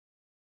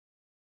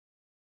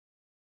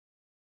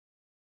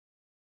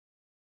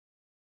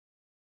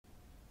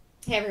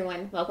Hey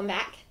everyone, welcome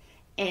back.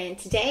 And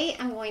today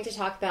I'm going to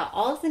talk about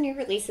all of the new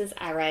releases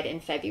I read in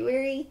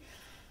February.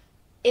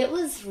 It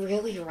was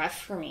really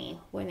rough for me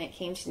when it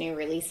came to new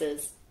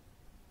releases.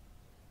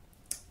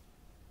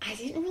 I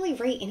didn't really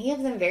rate any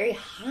of them very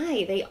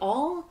high. They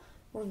all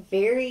were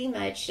very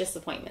much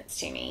disappointments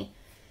to me.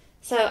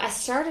 So I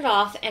started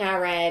off and I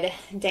read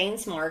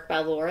Dane's Mark by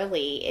Laura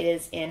Lee. It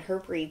is in her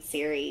Breed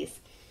series.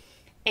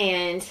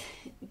 And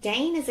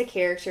Dane is a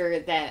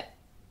character that,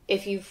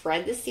 if you've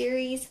read the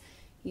series,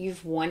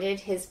 you've wanted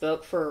his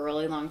book for a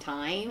really long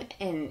time.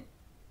 And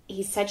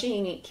he's such a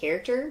unique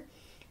character.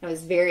 I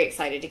was very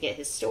excited to get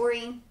his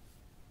story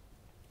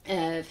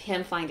of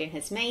him finding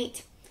his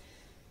mate.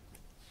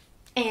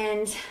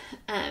 And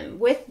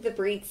with the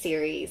Breed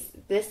series,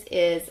 this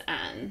is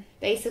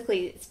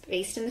basically it's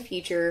based in the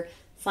future.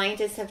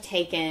 Scientists have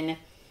taken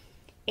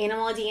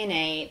animal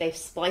DNA, they've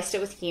spliced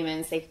it with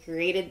humans, they've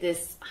created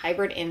this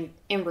hybrid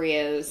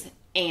embryos,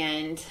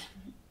 and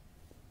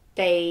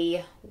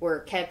they were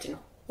kept in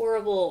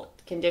horrible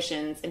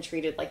conditions and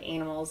treated like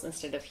animals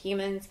instead of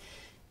humans.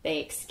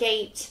 They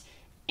escaped,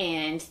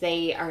 and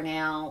they are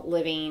now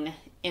living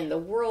in the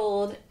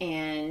world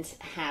and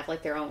have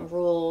like their own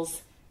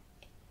rules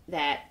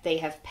that they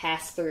have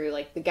passed through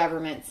like the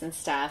governments and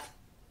stuff.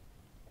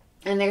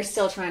 And they're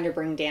still trying to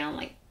bring down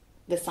like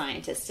the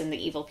scientists and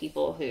the evil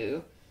people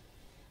who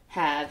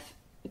have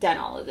done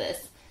all of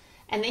this.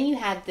 And then you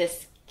had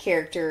this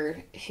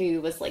character who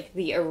was like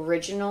the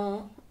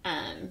original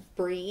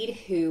Breed,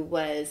 who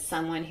was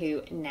someone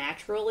who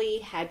naturally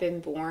had been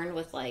born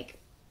with like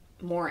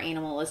more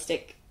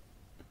animalistic,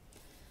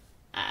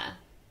 I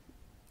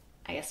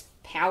guess,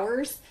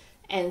 powers.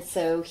 And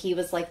so he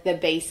was like the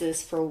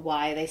basis for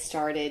why they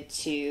started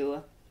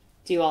to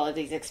do all of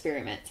these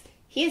experiments.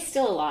 He is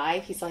still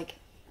alive. He's like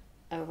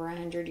over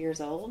 100 years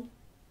old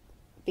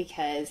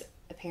because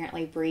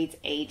apparently breeds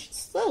age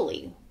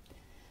slowly.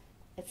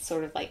 It's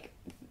sort of like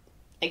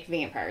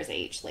vampires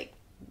age, like,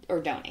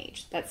 or don't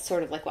age. That's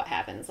sort of like what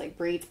happens. Like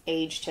breeds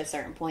age to a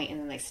certain point and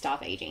then they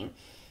stop aging.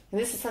 And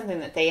this is something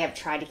that they have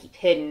tried to keep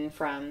hidden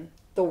from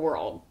the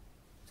world.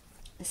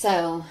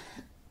 So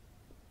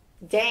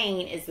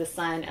Dane is the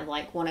son of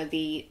like one of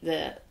the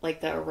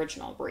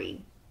original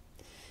Breed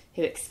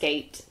who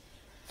escaped.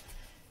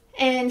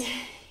 And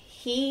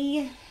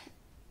he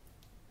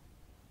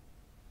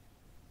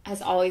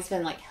has always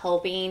been like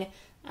helping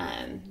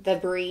the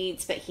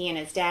Breeds, but he and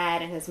his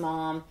dad and his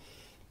mom,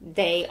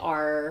 they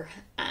are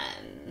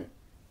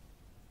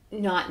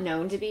not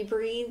known to be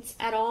Breeds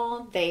at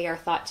all. They are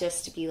thought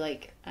just to be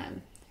like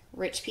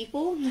rich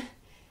people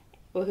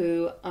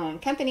who own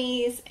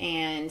companies,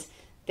 and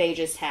they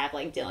just have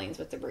like dealings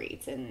with the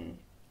Breeds and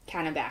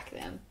kind of back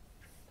them.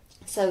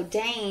 So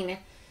Dane,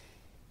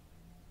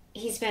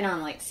 he's been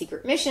on like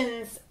secret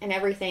missions and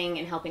everything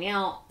and helping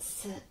out.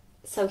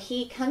 So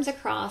he comes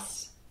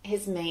across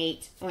his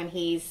mate when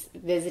he's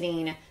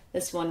visiting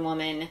this one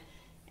woman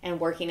and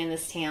working in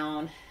this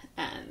town.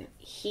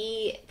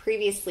 He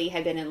previously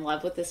had been in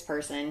love with this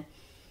person,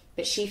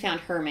 but she found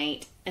her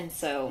mate, and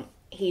so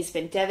he's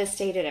been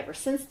devastated ever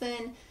since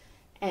then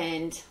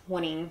and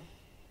wanting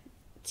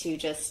to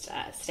just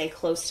stay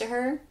close to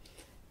her.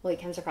 Well,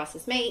 he comes across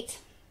his mate,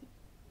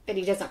 but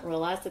he doesn't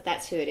realize that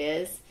that's who it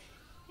is.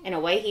 In a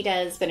way he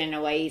does, but in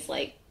a way he's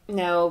like,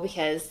 no,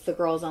 because the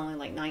girl's only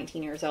like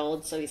 19 years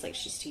old, so he's like,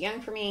 she's too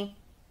young for me.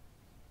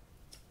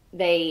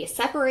 They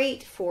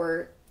separate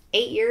for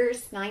 8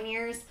 years, 9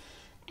 years,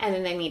 and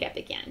then they meet up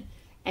again.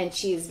 And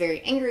she's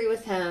very angry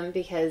with him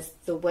because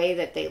the way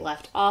that they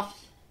left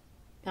off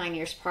 9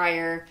 years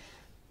prior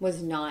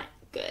was not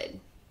good.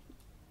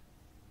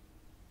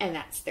 And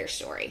that's their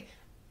story.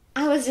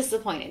 I was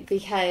disappointed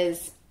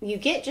because you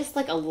get just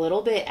like a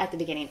little bit at the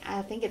beginning.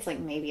 I think it's like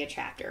maybe a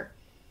chapter.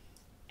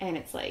 And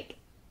it's like,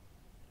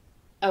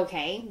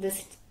 okay,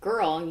 this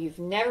girl, you've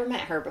never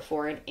met her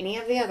before in any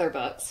of the other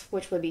books,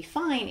 which would be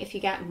fine if you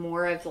got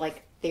more of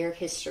like their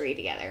history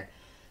together.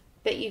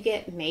 But you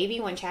get maybe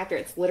one chapter,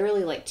 it's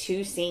literally like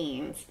 2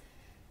 scenes,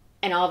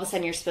 and all of a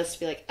sudden you're supposed to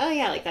be like, oh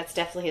yeah, like that's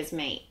definitely his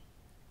mate.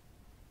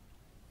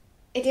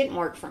 It didn't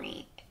work for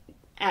me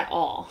at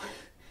all.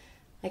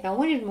 Like I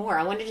wanted more.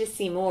 I wanted to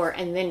see more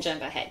and then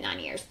jump ahead 9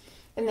 years.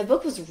 And the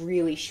book was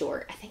really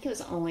short. I think it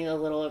was only a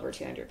little over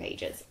 200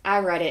 pages. I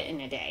read it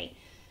in a day.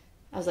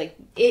 I was like,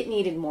 it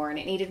needed more, and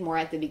it needed more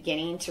at the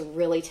beginning to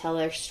really tell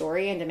their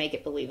story and to make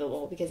it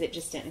believable, because it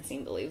just didn't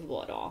seem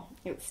believable at all.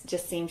 It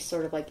just seemed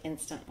sort of like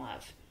instant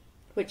love,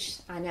 which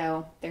I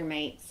know they're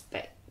mates,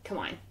 but come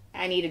on,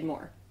 I needed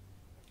more.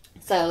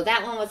 So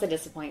that one was a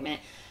disappointment.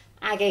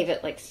 I gave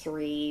it like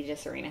 3 to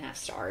 3.5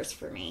 stars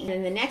for me. And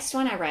then the next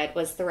one I read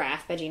was The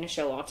Wrath by Gina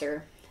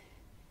Showalter.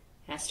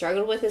 And I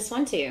struggled with this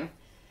one too.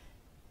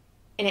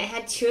 And it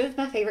had 2 of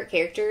my favorite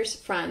characters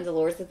from the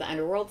Lords of the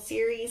Underworld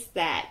series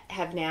that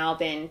have now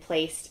been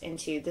placed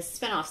into the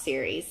spinoff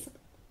series.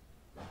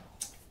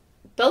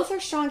 Both are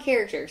strong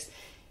characters,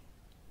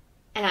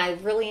 and I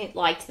really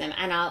liked them.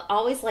 And I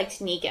always liked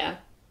Nika,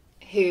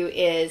 who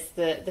is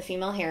the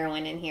female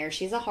heroine in here.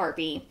 She's a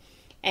harpy,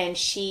 and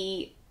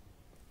she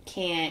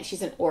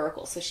she's an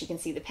oracle, so she can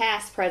see the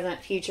past,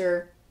 present,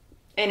 future,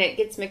 and it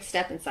gets mixed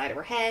up inside of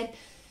her head.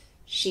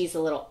 She's a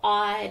little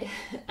odd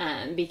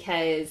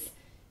because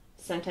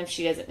sometimes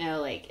she doesn't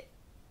know like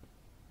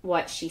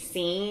what she's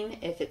seen,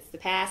 if it's the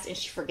past, and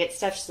she forgets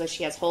stuff, so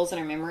she has holes in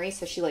her memory,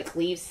 so she like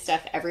leaves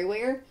stuff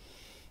everywhere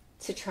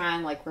to try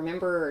and like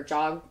remember or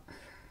jog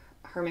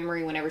her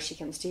memory whenever she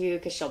comes to,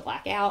 because she'll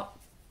black out.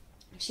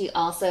 She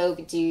also,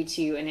 due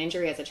to an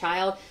injury as a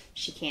child,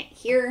 she can't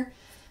hear,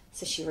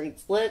 so she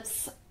reads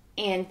lips.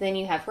 And then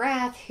you have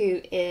Wrath,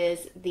 who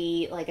is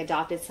the like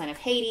adopted son of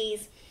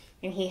Hades,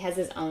 and he has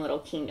his own little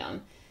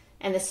kingdom.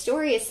 And the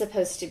story is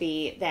supposed to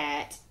be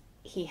that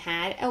he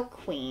had a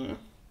queen,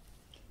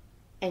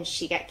 and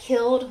she got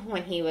killed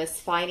when he was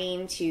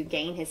fighting to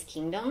gain his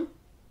kingdom.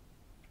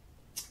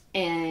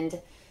 And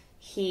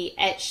he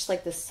etched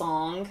like the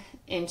song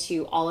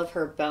into all of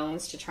her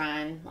bones to try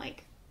and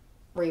like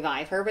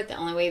revive her. But the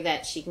only way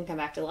that she can come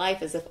back to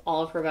life is if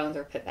all of her bones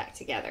are put back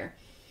together.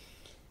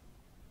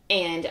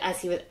 And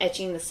as he was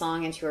etching the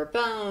song into her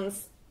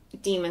bones,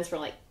 demons were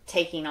like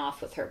taking off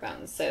with her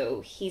bones.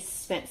 So he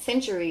spent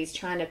centuries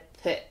trying to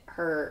put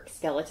her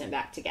skeleton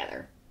back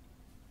together.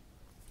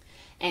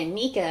 And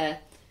Nika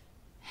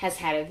has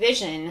had a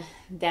vision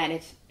that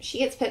if she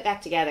gets put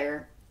back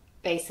together,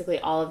 basically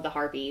all of the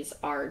harpies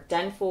are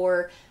done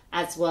for,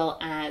 as well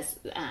as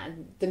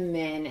the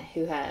men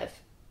who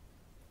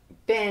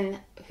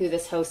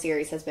this whole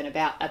series has been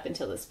about up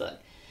until this book.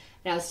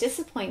 And I was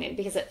disappointed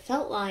because it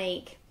felt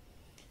like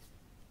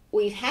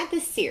we've had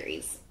this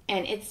series,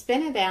 and it's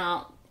been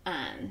about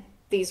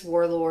these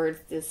warlords,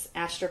 this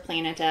Astra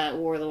Planeta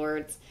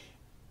warlords,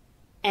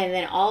 and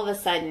then all of a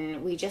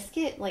sudden we just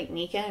get like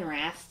Nika and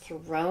Wrath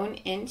thrown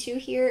into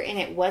here, and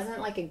it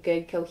wasn't like a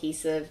good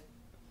cohesive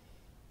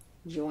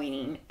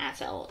joining.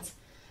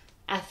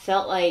 I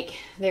felt like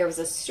there was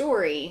a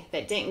story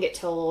that didn't get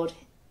told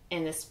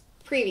in this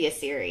previous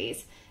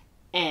series,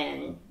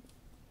 and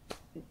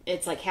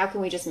it's like, how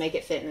can we just make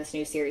it fit in this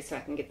new series so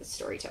I can get the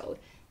story told?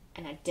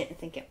 And I didn't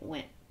think it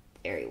went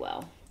very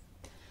well.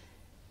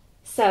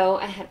 So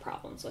I had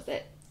problems with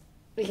it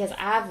because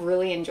I've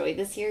really enjoyed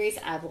this series.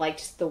 I've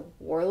liked the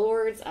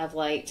warlords. I've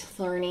liked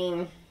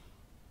learning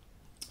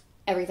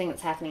everything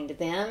that's happening to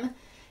them.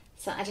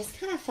 So I just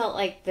kind of felt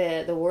like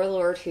the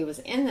warlord who was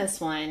in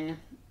this one,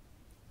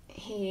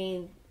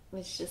 he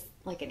was just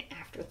like an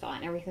afterthought,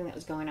 and everything that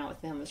was going on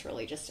with them was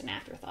really just an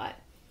afterthought.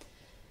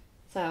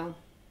 So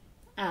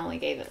I only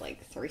gave it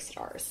like 3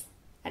 stars.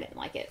 I didn't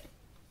like it.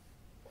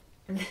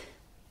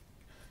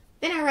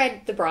 Then I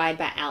read The Bride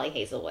by Ali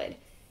Hazelwood.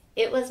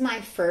 It was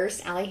my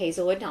first Ali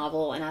Hazelwood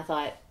novel, and I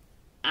thought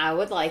I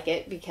would like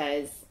it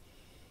because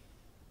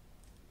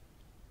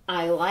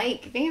I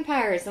like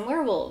vampires and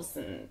werewolves,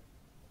 and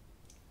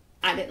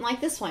I didn't like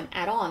this one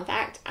at all. In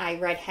fact, I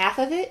read half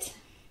of it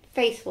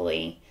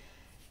faithfully,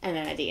 and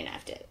then I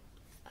DNF'd it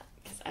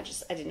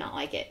because I did not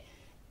like it.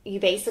 You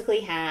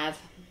basically have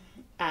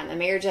an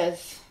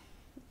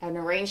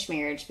arranged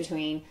marriage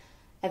between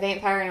a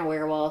vampire and a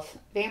werewolf.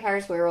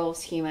 Vampires,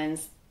 werewolves,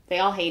 humans, they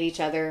all hate each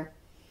other.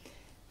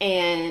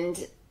 And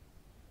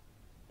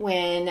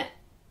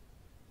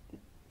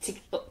to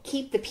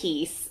keep the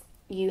peace,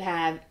 you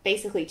have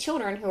basically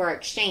children who are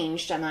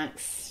exchanged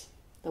amongst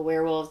the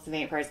werewolves, the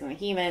vampires, and the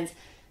humans,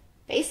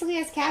 basically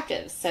as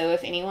captives. So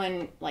if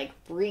anyone like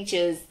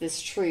breaches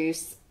this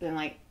truce, then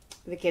like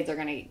the kids are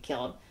going to get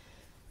killed.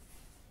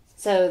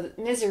 So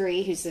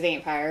Misery, who's the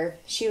vampire,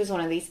 she was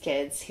one of these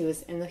kids who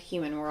was in the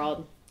human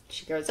world.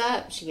 She grows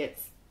up, she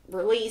gets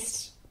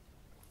released,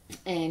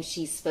 and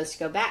she's supposed to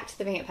go back to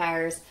the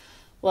vampires.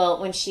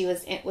 Well, when she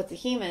was with the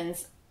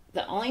humans,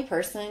 the only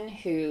person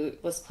who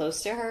was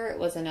close to her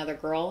was another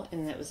girl,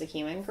 and it was a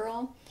human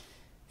girl.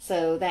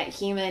 So that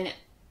human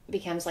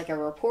becomes like a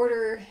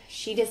reporter.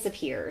 She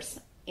disappears,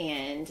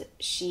 and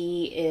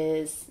she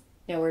is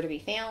nowhere to be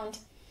found.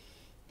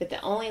 But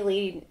the only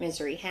lead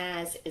Misery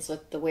has is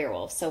with the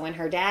werewolf. So when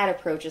her dad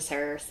approaches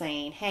her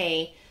saying,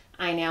 hey,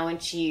 I now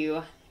want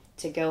you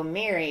to go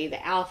marry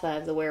the alpha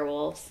of the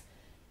werewolves,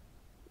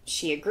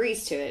 she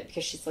agrees to it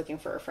because she's looking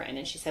for a friend,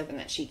 and she's hoping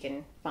that she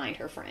can find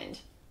her friend.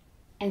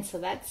 And so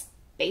that's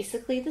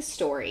basically the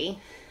story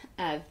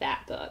of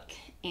that book.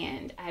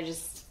 And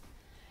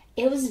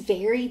it was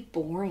very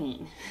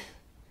boring.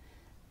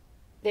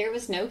 There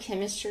was no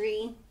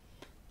chemistry.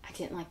 I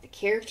didn't like the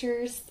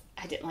characters.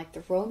 I didn't like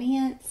the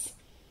romance.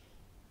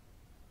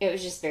 It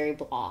was just very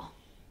blah.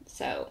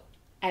 So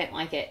I didn't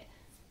like it,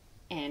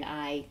 and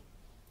I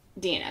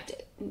DNF'd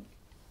it.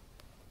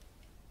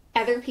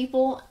 Other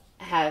people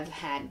have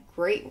had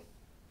great,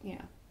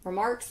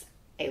 remarks.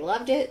 They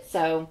loved it.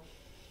 So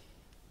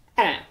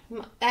I don't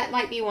know. That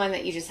might be one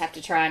that you just have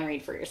to try and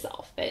read for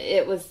yourself. But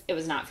it was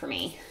not for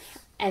me.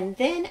 And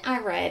then I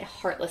read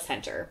Heartless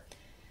Hunter.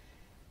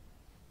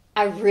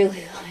 I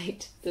really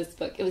liked this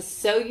book. It was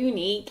so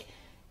unique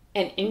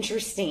and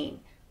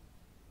interesting.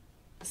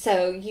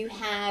 So you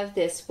have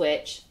this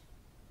witch,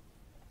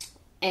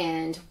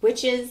 and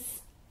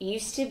witches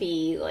used to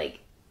be like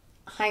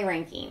high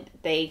ranking.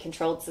 They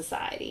controlled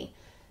society.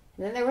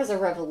 And then there was a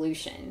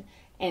revolution,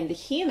 And the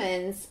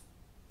humans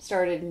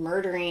started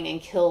murdering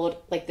and killed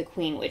like the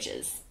queen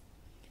witches.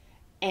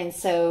 And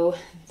so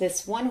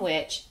this one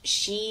witch,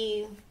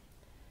 she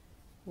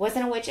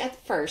wasn't a witch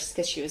at first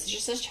because she was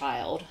just a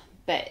child,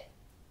 but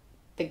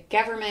the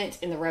government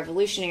and the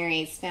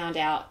revolutionaries found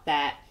out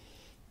that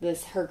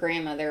her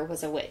grandmother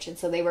was a witch, and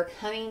so they were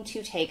coming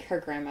to take her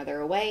grandmother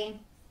away.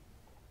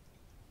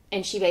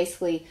 And she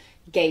basically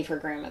gave her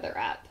grandmother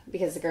up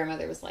because the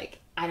grandmother was like,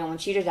 I don't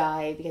want you to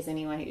die, because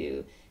anyone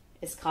who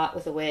is caught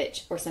with a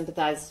witch or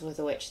sympathizes with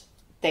a witch,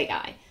 they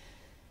die.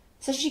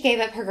 So she gave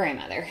up her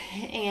grandmother.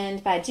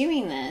 And by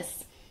doing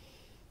this,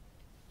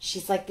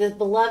 she's like the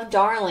beloved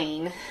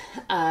darling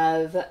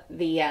of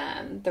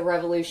the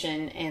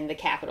revolution and the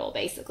capital,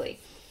 basically.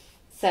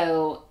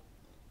 So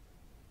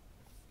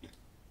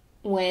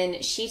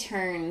when she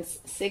turns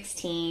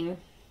 16,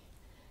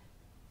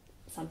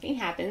 something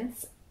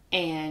happens,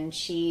 and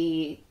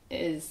she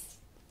is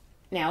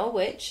now a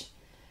witch.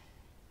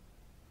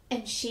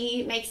 And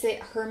she makes it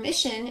her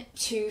mission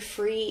to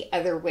free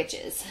other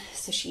witches.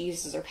 So she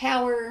uses her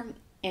power,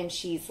 and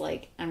she's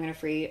like, I'm going to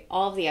free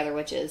all of the other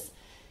witches,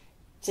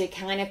 to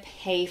kind of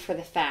pay for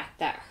the fact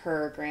that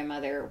her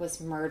grandmother was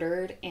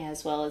murdered,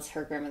 as well as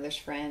her grandmother's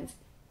friends.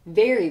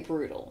 Very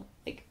brutal.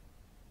 Like,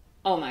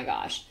 oh my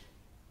gosh.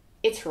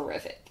 It's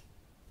horrific.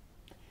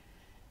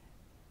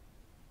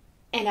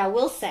 And I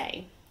will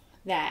say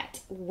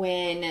that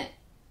when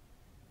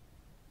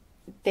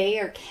they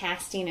are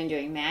casting and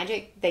doing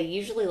magic, they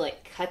usually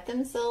like cut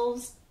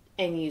themselves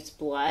and use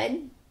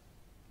blood.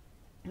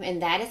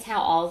 And that is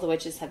how all of the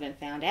witches have been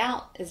found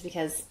out, is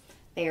because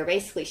they are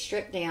basically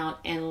stripped down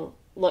and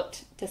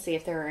looked to see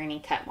if there are any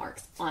cut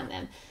marks on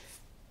them.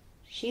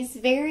 She's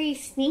very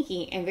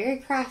sneaky and very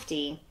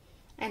crafty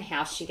in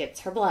how she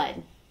gets her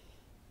blood.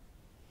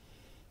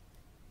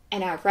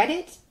 And I read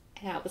it,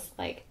 and I was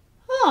like,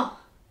 oh,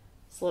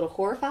 I was a little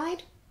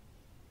horrified.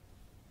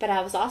 But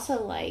I was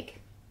also like,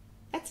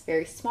 that's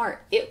very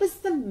smart. It was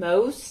the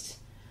most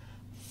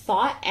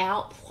thought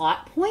out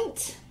plot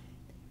point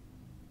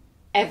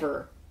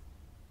ever.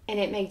 And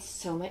it made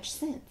so much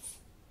sense.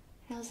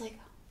 And I was like,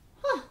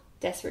 huh,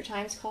 desperate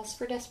times calls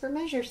for desperate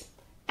measures.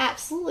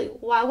 Absolutely.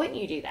 Why wouldn't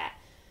you do that?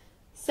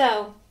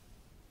 So,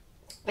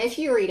 if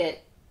you read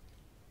it,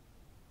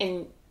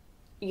 and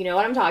you know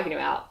what I'm talking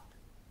about,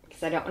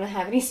 because I don't want to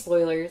have any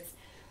spoilers,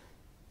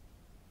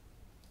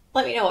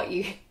 let me know what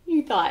you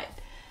thought.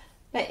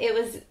 But it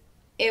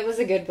was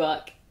a good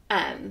book.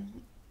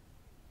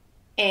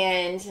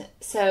 And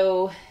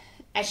so,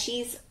 as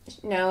she's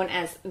known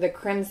as the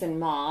Crimson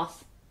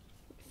Moth,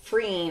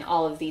 freeing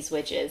all of these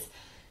witches,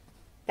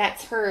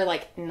 that's her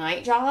like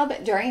night job.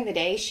 During the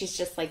day, she's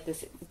just like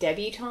this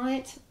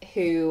debutante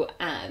who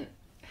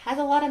has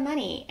a lot of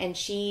money, and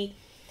she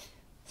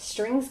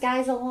strings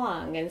guys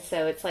along. And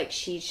so it's like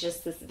she's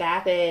just this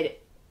vapid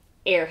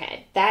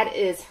airhead. That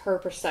is her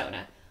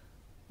persona,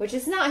 which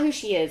is not who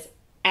she is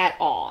at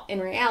all. In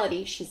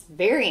reality, she's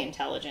very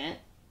intelligent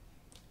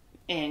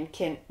and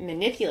can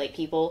manipulate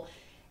people,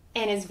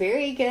 and is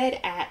very good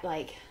at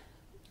like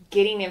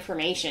getting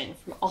information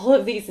from all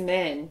of these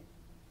men,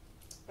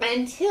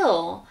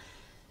 until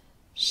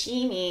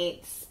she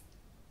meets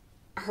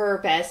her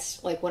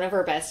best, like one of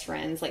her best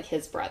friends, like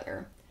his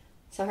brother.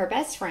 So her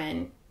best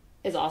friend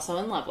is also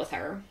in love with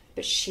her,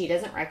 but she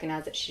doesn't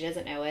recognize it. She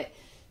doesn't know it.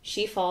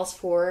 She falls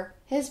for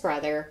his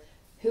brother,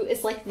 who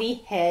is like the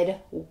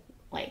head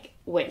like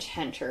witch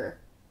hunter,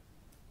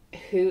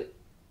 who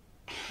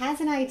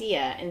has an idea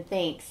and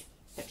thinks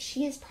that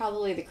she is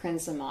probably the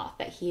Crimson Moth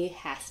that he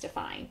has to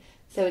find.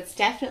 So it's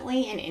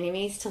definitely an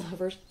enemies to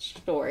lovers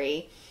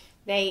story.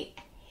 They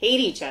hate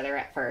each other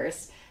at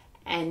first,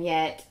 and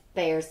yet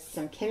there's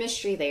some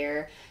chemistry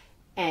there.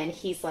 And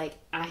he's like,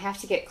 I have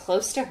to get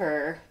close to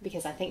her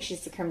because I think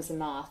she's the Crimson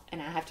Moth,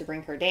 and I have to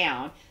bring her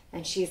down.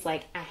 And she's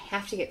like, I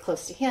have to get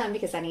close to him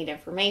because I need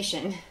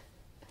information.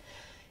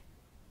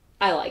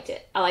 I liked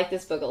it. I like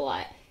this book a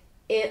lot.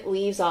 It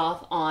leaves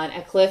off on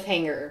a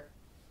cliffhanger,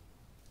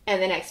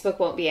 and the next book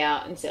won't be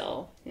out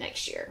until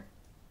next year.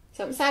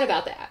 So I'm sad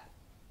about that.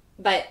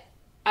 But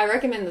I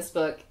recommend this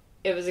book.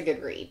 It was a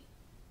good read.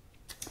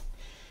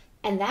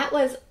 And that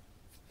was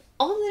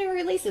all of the new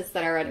releases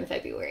that I read in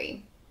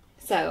February.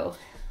 So,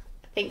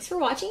 thanks for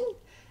watching.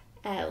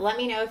 Let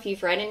me know if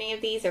you've read any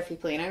of these or if you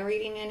plan on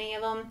reading any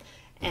of them.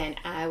 And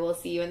I will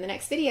see you in the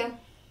next video.